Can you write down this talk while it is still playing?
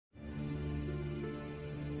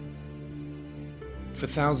For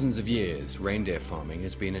thousands of years, reindeer farming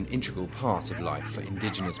has been an integral part of life for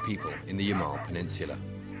indigenous people in the Yamal Peninsula.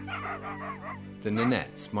 The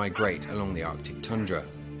nomads migrate along the Arctic tundra,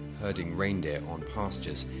 herding reindeer on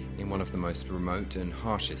pastures in one of the most remote and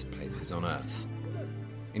harshest places on Earth.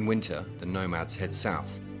 In winter, the nomads head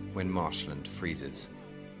south when marshland freezes.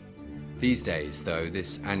 These days, though,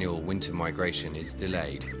 this annual winter migration is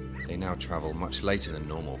delayed. They now travel much later than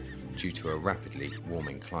normal due to a rapidly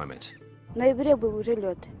warming climate. В ноябре был уже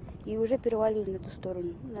лед, и уже перевалили на ту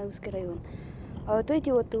сторону, на русский район. А вот эти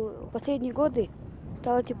вот последние годы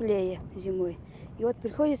стало теплее зимой. И вот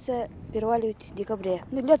приходится переваливать в декабре.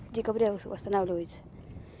 Ну, лед в декабре восстанавливается.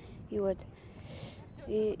 И вот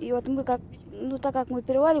мы как, так как мы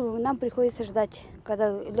переваливаем, нам приходится ждать,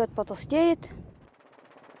 когда лед потолстеет.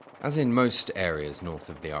 As in most areas north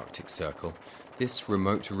of the Arctic Circle, this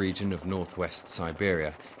remote region of northwest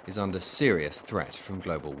Siberia is under serious threat from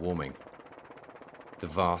global warming. The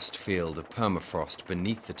vast field of permafrost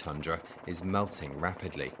beneath the tundra is melting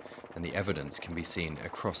rapidly, and the evidence can be seen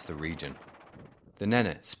across the region. The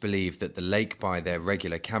Nenets believe that the lake by their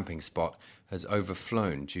regular camping spot has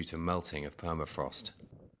overflown due to melting of permafrost.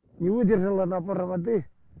 Не выдержала напора воды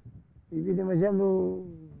и, видимо, землю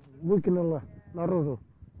выкинула наружу.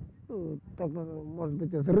 Так, может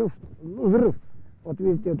быть, взрыв. Взрыв. Вот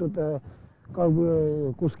видите, тут как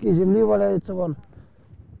бы куски земли валяются вон.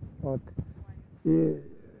 Вот. И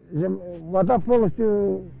вода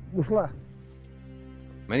полностью ушла.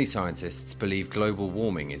 Many scientists believe global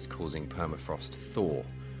warming is causing permafrost thaw,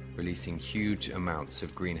 releasing huge amounts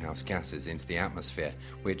of greenhouse gases into the atmosphere,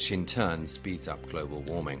 which in turn speeds up global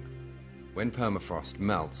warming. When permafrost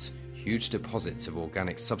melts, huge deposits of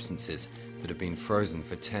organic substances that have been frozen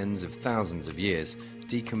for tens of thousands of years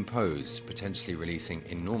decompose, potentially releasing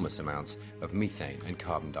enormous amounts of methane and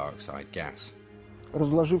carbon dioxide gas.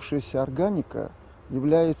 Разложившаяся органика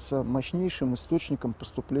является мощнейшим источником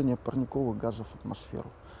поступления парниковых газов в атмосферу.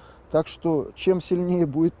 Так что чем сильнее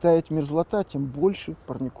будет таять мерзлота, тем больше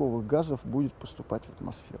парниковых газов будет поступать в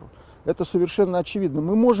атмосферу. Это совершенно очевидно.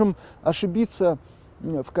 Мы можем ошибиться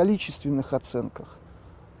в количественных оценках,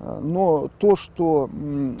 но то, что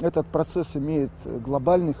этот процесс имеет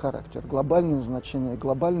глобальный характер, глобальное значение,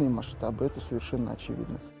 глобальные масштабы, это совершенно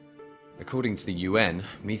очевидно. According to the UN,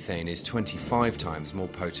 methane is 25 times more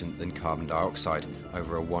potent than carbon dioxide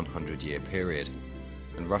over a 100-year period.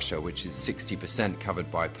 And Russia, which is 60%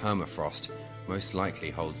 covered by permafrost, most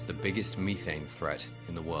likely holds the biggest methane threat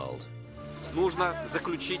in the world. Нужно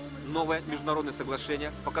заключить новое международное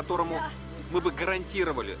соглашение, по которому мы бы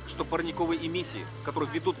гарантировали, что парниковые эмиссии,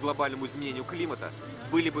 которые ведут к глобальному изменению климата,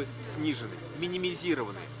 были бы снижены,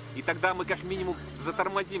 минимизированы. И тогда мы как минимум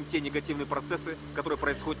затормозим те негативные процессы, которые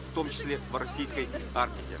происходят в том числе в российской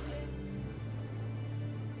Арктике.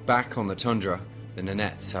 Back on the tundra, the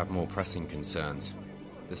Nenets have more pressing concerns.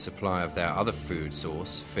 The supply of their other food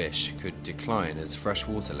source, fish, could decline as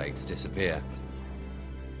freshwater lakes disappear.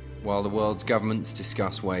 While the world's governments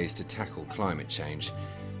discuss ways to tackle climate change,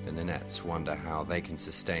 the Nenets wonder how they can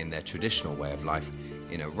sustain their traditional way of life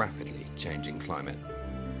in a rapidly changing climate.